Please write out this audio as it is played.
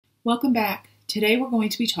Welcome back. Today we're going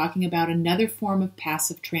to be talking about another form of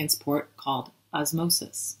passive transport called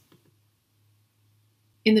osmosis.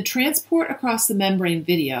 In the transport across the membrane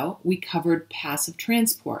video, we covered passive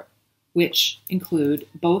transport, which include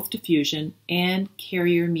both diffusion and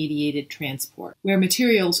carrier-mediated transport, where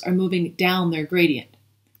materials are moving down their gradient,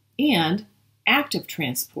 and active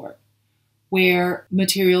transport, where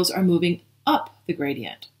materials are moving up the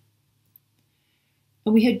gradient.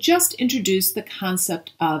 And we had just introduced the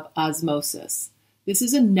concept of osmosis. This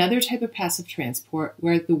is another type of passive transport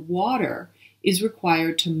where the water is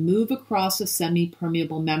required to move across a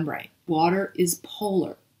semi-permeable membrane. Water is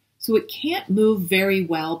polar, so it can't move very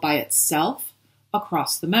well by itself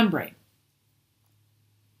across the membrane.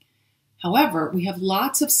 However, we have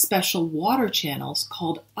lots of special water channels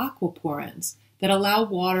called aquaporins that allow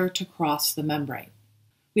water to cross the membrane.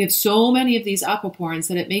 We have so many of these aquaporins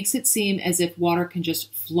that it makes it seem as if water can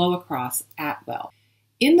just flow across at will.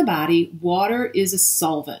 In the body, water is a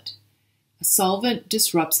solvent. A solvent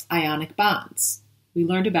disrupts ionic bonds. We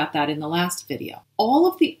learned about that in the last video. All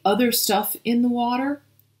of the other stuff in the water,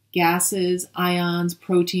 gases, ions,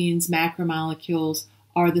 proteins, macromolecules,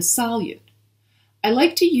 are the solute. I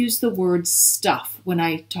like to use the word stuff when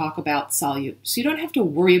I talk about solute, so you don't have to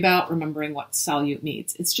worry about remembering what solute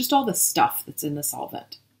means. It's just all the stuff that's in the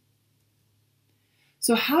solvent.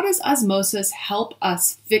 So how does osmosis help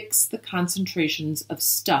us fix the concentrations of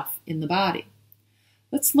stuff in the body?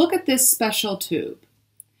 Let's look at this special tube.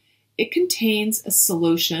 It contains a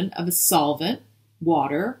solution of a solvent,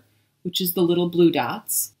 water, which is the little blue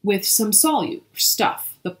dots, with some solute, or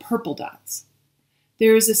stuff, the purple dots.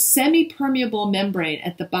 There is a semi-permeable membrane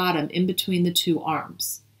at the bottom in between the two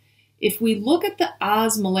arms. If we look at the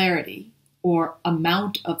osmolarity, or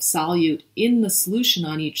amount of solute in the solution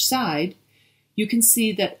on each side, you can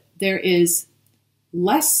see that there is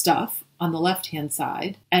less stuff on the left-hand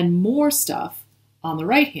side and more stuff on the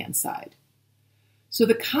right-hand side. So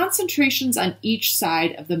the concentrations on each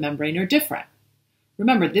side of the membrane are different.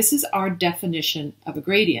 Remember, this is our definition of a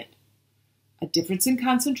gradient. A difference in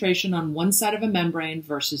concentration on one side of a membrane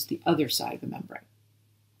versus the other side of the membrane.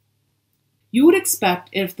 You would expect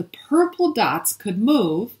if the purple dots could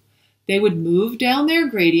move, they would move down their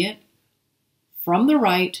gradient from the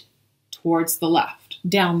right towards the left,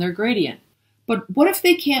 down their gradient. But what if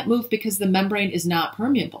they can't move because the membrane is not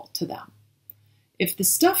permeable to them? If the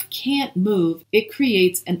stuff can't move, it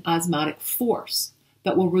creates an osmotic force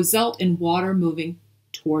that will result in water moving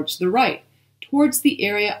towards the right, towards the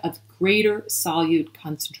area of greater solute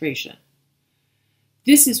concentration.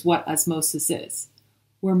 This is what osmosis is.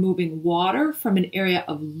 We're moving water from an area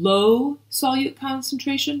of low solute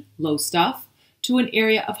concentration, low stuff, to an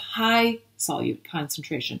area of high solute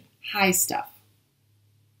concentration, high stuff.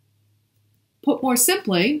 Put more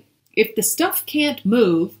simply, if the stuff can't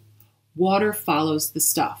move, water follows the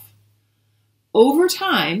stuff. Over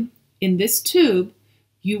time, in this tube,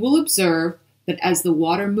 you will observe that as the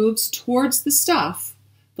water moves towards the stuff,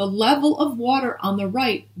 the level of water on the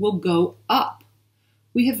right will go up.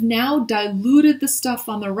 We have now diluted the stuff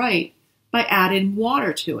on the right by adding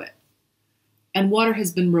water to it. And water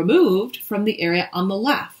has been removed from the area on the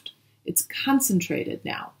left. It's concentrated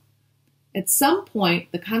now. At some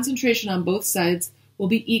point, the concentration on both sides will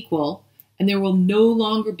be equal, and there will no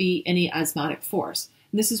longer be any osmotic force.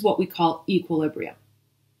 And this is what we call equilibrium.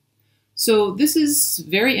 So this is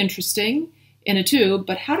very interesting in a tube,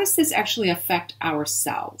 but how does this actually affect our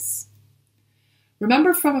cells?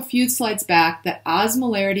 Remember from a few slides back that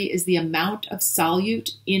osmolarity is the amount of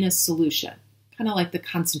solute in a solution, kind of like the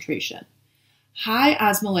concentration. High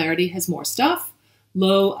osmolarity has more stuff,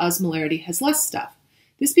 low osmolarity has less stuff.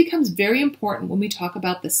 This becomes very important when we talk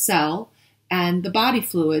about the cell and the body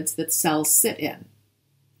fluids that cells sit in.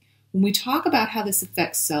 When we talk about how this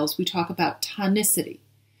affects cells, we talk about tonicity.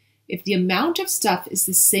 If the amount of stuff is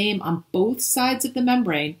the same on both sides of the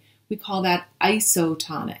membrane, we call that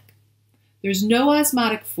isotonic. There's no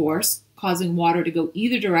osmotic force causing water to go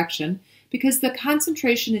either direction because the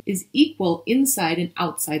concentration is equal inside and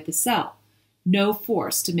outside the cell. No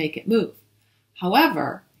force to make it move.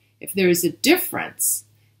 However, if there is a difference,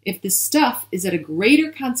 if the stuff is at a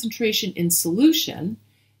greater concentration in solution,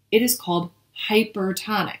 it is called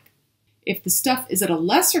hypertonic. If the stuff is at a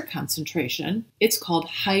lesser concentration, it's called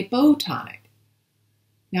hypotonic.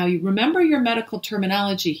 Now you remember your medical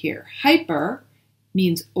terminology here. Hyper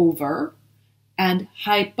means over, and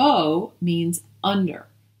hypo means under.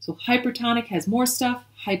 So hypertonic has more stuff,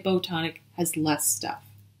 hypotonic has less stuff.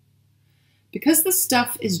 Because the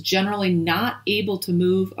stuff is generally not able to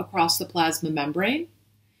move across the plasma membrane,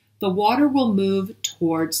 the water will move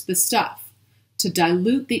towards the stuff to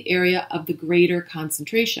dilute the area of the greater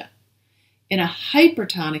concentration. In a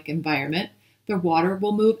hypertonic environment, the water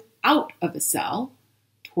will move out of a cell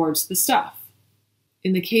towards the stuff.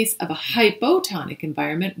 In the case of a hypotonic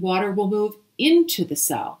environment, water will move into the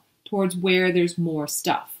cell towards where there's more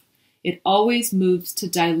stuff. It always moves to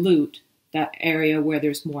dilute that area where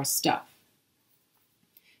there's more stuff.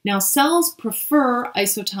 Now, cells prefer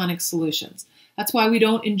isotonic solutions. That's why we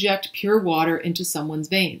don't inject pure water into someone's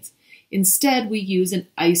veins. Instead, we use an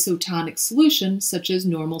isotonic solution, such as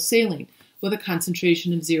normal saline, with a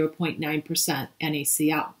concentration of 0.9%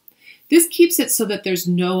 NaCl. This keeps it so that there's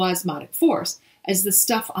no osmotic force, as the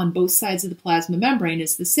stuff on both sides of the plasma membrane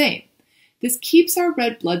is the same. This keeps our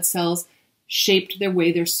red blood cells shaped the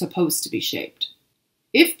way they're supposed to be shaped.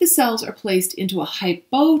 If the cells are placed into a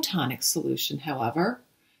hypotonic solution, however,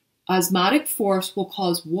 osmotic force will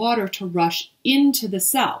cause water to rush into the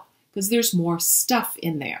cell because there's more stuff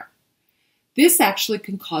in there. This actually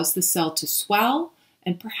can cause the cell to swell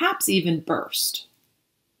and perhaps even burst.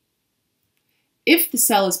 If the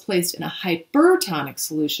cell is placed in a hypertonic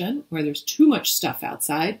solution, where there's too much stuff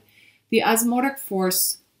outside, the osmotic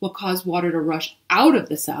force will cause water to rush out of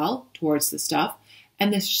the cell towards the stuff,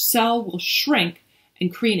 and the cell will shrink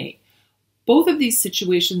and crenate. Both of these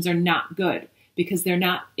situations are not good because they're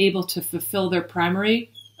not able to fulfill their primary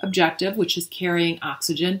objective, which is carrying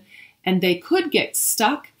oxygen, and they could get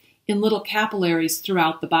stuck in little capillaries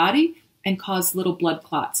throughout the body and cause little blood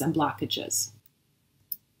clots and blockages.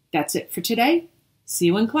 That's it for today. See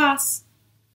you in class.